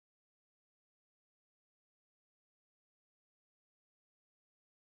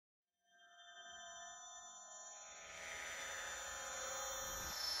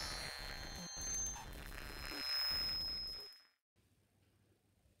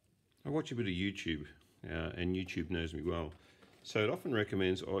I watch a bit of YouTube, and YouTube knows me well. So it often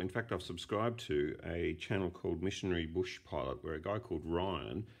recommends, or in fact I've subscribed to a channel called Missionary Bush Pilot, where a guy called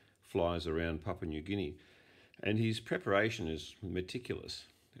Ryan flies around Papua New Guinea. And his preparation is meticulous,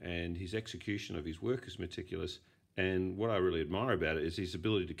 and his execution of his work is meticulous. And what I really admire about it is his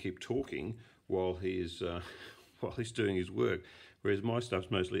ability to keep talking while he's doing his work, whereas my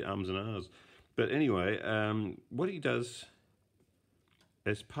stuff's mostly ums and ahs. But anyway, what he does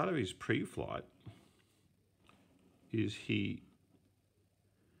as part of his pre-flight is he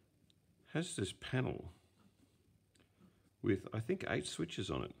has this panel with, I think, 8 switches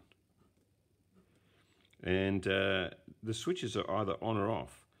on it. And the switches are either on or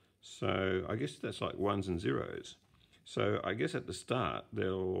off. So I guess that's like ones and zeros. So I guess at the start,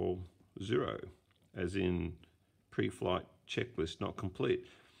 they're all 0, as in pre-flight checklist not complete.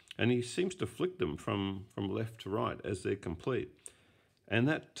 And he seems to flick them from left to right as they're complete. And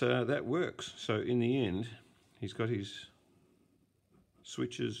that works. So in the end, he's got his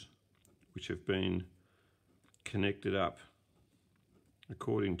switches which have been connected up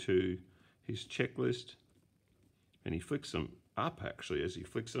according to his checklist, and he flicks them up actually as he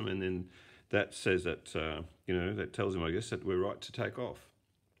flicks them, and then that says that, that tells him, I guess, that we're right to take off.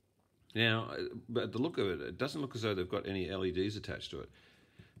 Now, but the look of it, it doesn't look as though they've got any LEDs attached to it.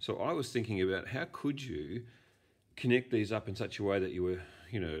 So I was thinking about how could you connect these up in such a way that you were,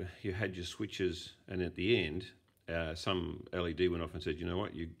 you had your switches, and at the end, some LED went off and said, you know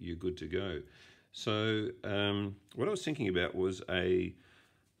what, you're good to go. So what I was thinking about was an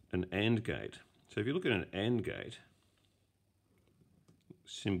AND gate. So if you look at an AND gate,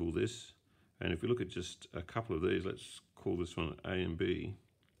 symbol this, and if we look at just a couple of these, let's call this one A and B,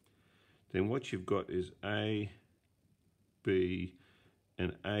 then what you've got is A, B,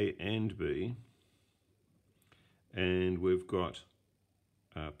 and A and B, and we've got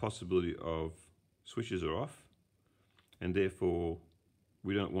a possibility of switches are off, and therefore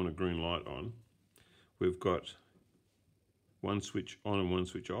we don't want a green light on. We've got one switch on and one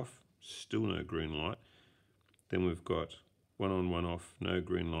switch off, still no green light. Then we've got one on, one off, no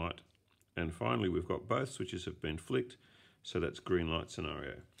green light. And finally, we've got both switches have been flicked, so that's green light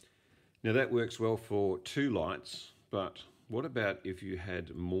scenario. Now that works well for 2 lights, but what about if you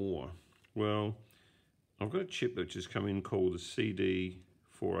had more? Well, I've got a chip which has come in called the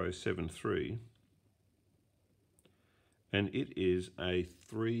CD4073, and it is a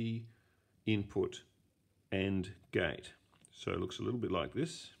 3 input AND gate. So it looks a little bit like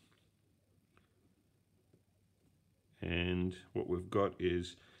this. And what we've got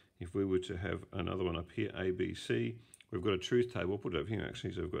is, if we were to have another one up here, A, B, C, we've got a truth table. I'll put it over here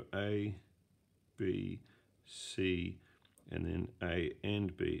actually. So we've got A, B, C, and then A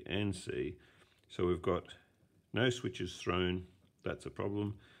and B and C. So we've got no switches thrown, that's a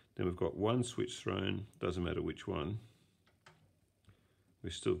problem. Then we've got one switch thrown, doesn't matter which one.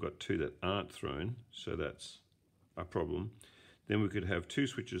 We've still got 2 that aren't thrown, so that's a problem. Then we could have 2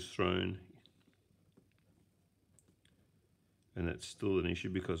 switches thrown, and that's still an issue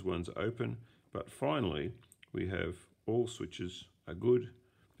because one's open. But finally, we have all switches are good,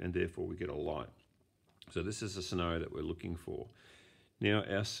 and therefore we get a light. So this is the scenario that we're looking for. Now,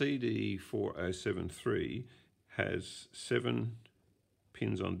 our CD4073 has 7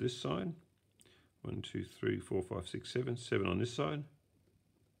 pins on this side. 1, 2, 3, 4, 5, 6, 7. 7 on this side.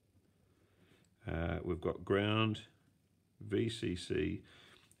 We've got ground, VCC,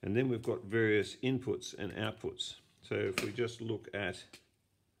 and then we've got various inputs and outputs. So if we just look at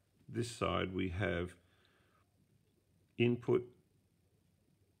this side, we have input,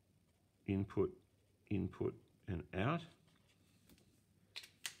 input, input, and out.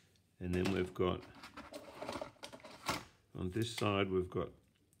 And then we've got, on this side, we've got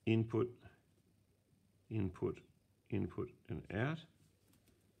input, input, input, and out.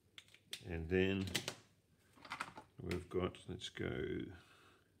 And then we've got, let's go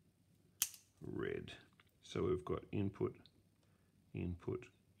red. So we've got input, input,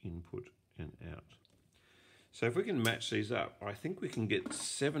 input, and out. So if we can match these up, I think we can get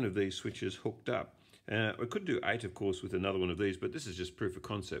 7 of these switches hooked up. We could do 8, of course, with another one of these, but this is just proof of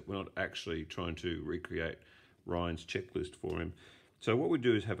concept. We're not actually trying to recreate Ryan's checklist for him. So what we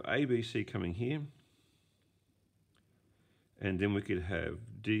do is have A, B, C coming here, and then we could have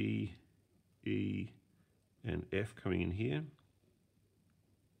D, E, and F coming in here.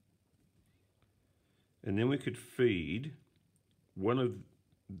 And then we could feed one of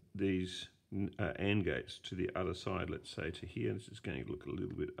these AND gates to the other side, let's say to here. This is going to look a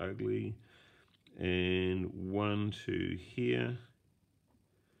little bit ugly. And 1 to here.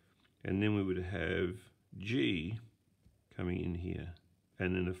 And then we would have G coming in here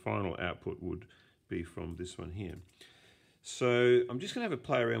and then the final output would be from this one here. So I'm just going to have a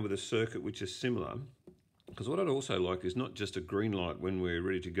play around with a circuit which is similar, because what I'd also like is not just a green light when we're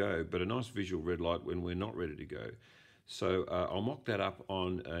ready to go, but a nice visual red light when we're not ready to go. So I'll mock that up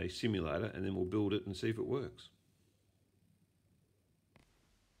on a simulator and then we'll build it and see if it works.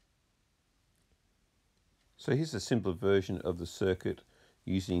 So here's a simpler version of the circuit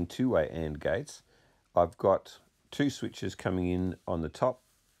using two-way AND gates. I've got two switches coming in on the top,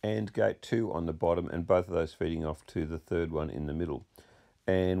 AND gate, two on the bottom, and both of those feeding off to the third one in the middle.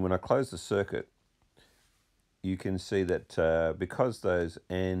 And when I close the circuit, you can see that because those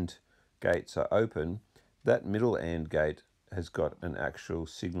AND gates are open, that middle AND gate has got an actual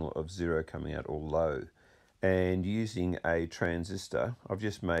signal of 0 coming out, or low. And using a transistor, I've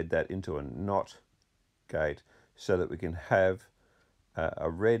just made that into a NOT gate so that we can have a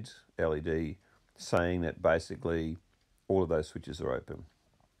red LED saying that basically all of those switches are open.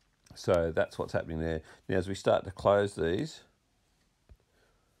 So that's what's happening there. Now as we start to close these,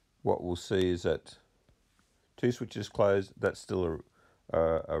 what we'll see is that two switches closed, that's still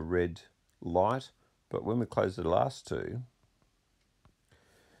a red light, but when we close the last two,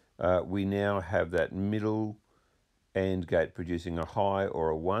 we now have that middle AND gate producing a high or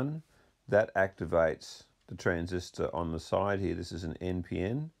a 1. That activates the transistor on the side here. This is an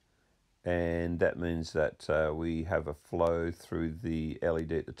NPN, and that means that we have a flow through the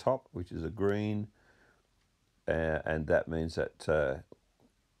LED at the top, which is a green, and that means that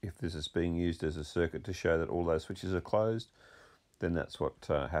if this is being used as a circuit to show that all those switches are closed, then that's what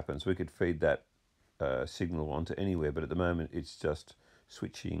happens. We could feed that signal onto anywhere, but at the moment it's just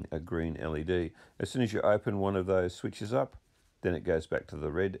switching a green LED. As soon as you open one of those switches up, then it goes back to the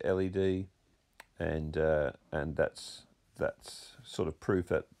red LED, and that's sort of proof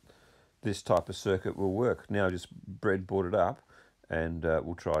that this type of circuit will work. Now just breadboard it up, and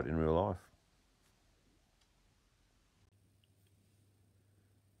we'll try it in real life.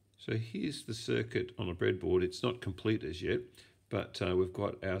 So here's the circuit on a breadboard. It's not complete as yet, but we've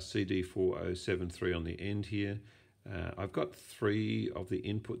got our CD4073 on the end here. I've got 3 of the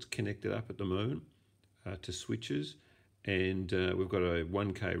inputs connected up at the moment to switches, and we've got a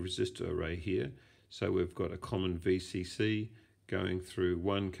 1K resistor array here. So we've got a common VCC going through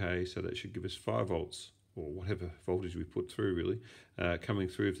 1K, so that should give us 5 volts, or whatever voltage we put through really, coming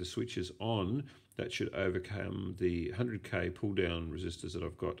through. If the switch is on, that should overcome the 100K pull down resistors that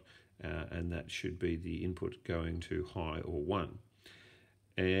I've got, and that should be the input going to high or 1.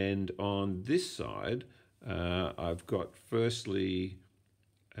 And on this side, I've got firstly,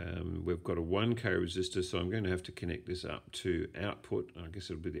 we've got a 1K resistor, so I'm going to have to connect this up to output. I guess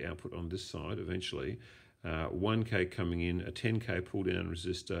it'll be the output on this side eventually. 1K coming in, a 10K pull down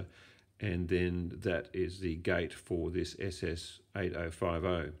resistor, and then that is the gate for this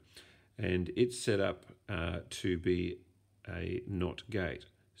SS8050. And it's set up to be a NOT gate.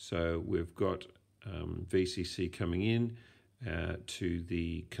 So we've got VCC coming in to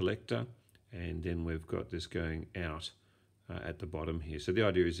the collector, and then we've got this going out at the bottom here. So the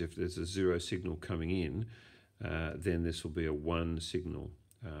idea is if there's a 0 signal coming in, then this will be a 1 signal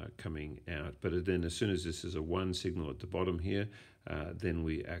coming out. But then as soon as this is a 1 signal at the bottom here, then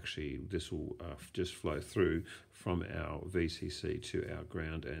this will just flow through from our VCC to our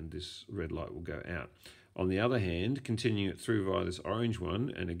ground, and this red light will go out. On the other hand, continuing it through via this orange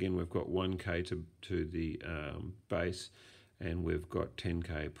one, and again we've got 1K to the base, and we've got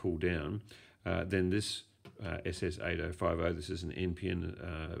 10K pull down, then this SS8050, this is an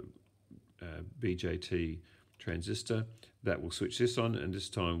NPN BJT transistor, that will switch this on, and this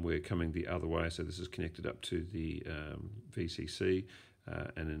time we're coming the other way, so this is connected up to the VCC,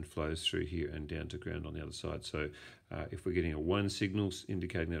 and then flows through here and down to ground on the other side. So if we're getting a 1 signal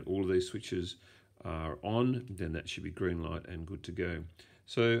indicating that all of these switches are on, then that should be green light and good to go.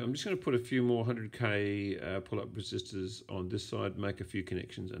 So I'm just going to put a few more 100K pull-up resistors on this side, make a few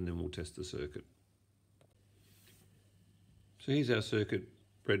connections, and then we'll test the circuit. So here's our circuit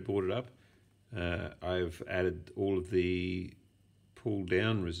breadboarded up. I've added all of the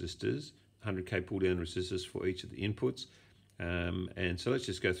pull-down resistors, 100K pull-down resistors for each of the inputs. And so let's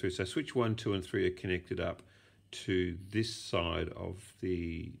just go through. So switch 1, 2, and 3 are connected up to this side of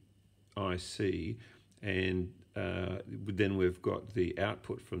the IC, and then we've got the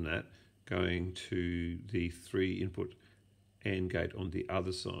output from that going to the 3 input AND gate on the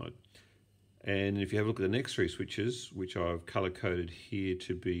other side. And if you have a look at the next 3 switches, which I've color-coded here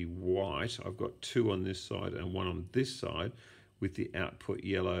to be white, I've got 2 on this side and 1 on this side, with the output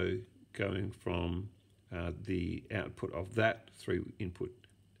yellow going from the output of that 3 input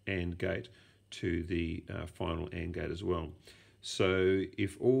AND gate to the final AND gate as well. So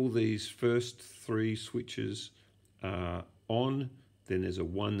if all these first three switches are on, then there's a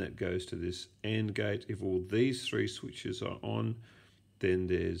 1 that goes to this AND gate. If all these three switches are on, then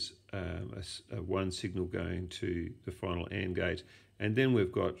there's a 1 signal going to the final AND gate. And then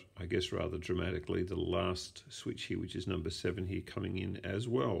we've got, I guess rather dramatically, the last switch here, which is number 7 here, coming in as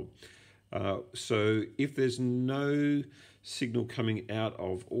well. So if there's no signal coming out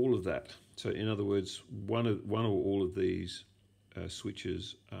of all of that, so in other words, one or all of these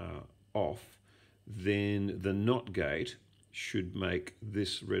switches are off, then the NOT gate should make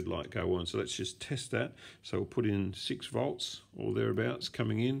this red light go on. So let's just test that. So we'll put in 6 volts or thereabouts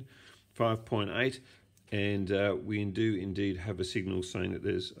coming in, 5.8, and we do indeed have a signal saying that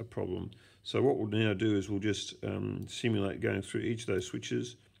there's a problem. So what we'll now do is we'll just simulate going through each of those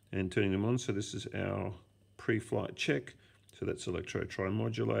switches and turning them on. So this is our pre-flight check. So that's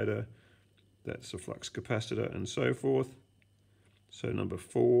electro-trimodulator, that's the flux capacitor, and so forth. So number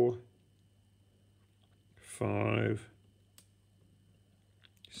 4, 5,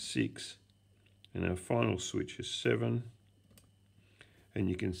 6, and our final switch is 7. And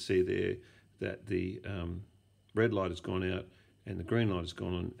you can see there that the red light has gone out and the green light has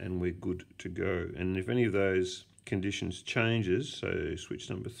gone on, and we're good to go. And if any of those conditions changes, so switch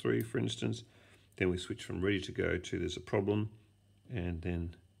number 3 for instance, then we switch from ready to go to there's a problem, and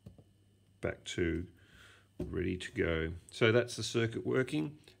then back to ready to go. So that's the circuit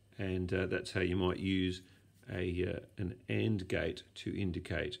working, and that's how you might use an AND gate to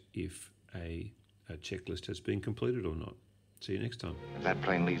indicate if a checklist has been completed or not. See you next time. If that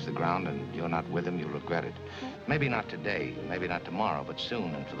plane leaves the ground and you're not with him, you'll regret it. Maybe not today, maybe not tomorrow, but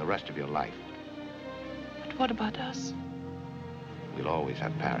soon and for the rest of your life. But what about us? We'll always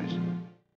have Paris.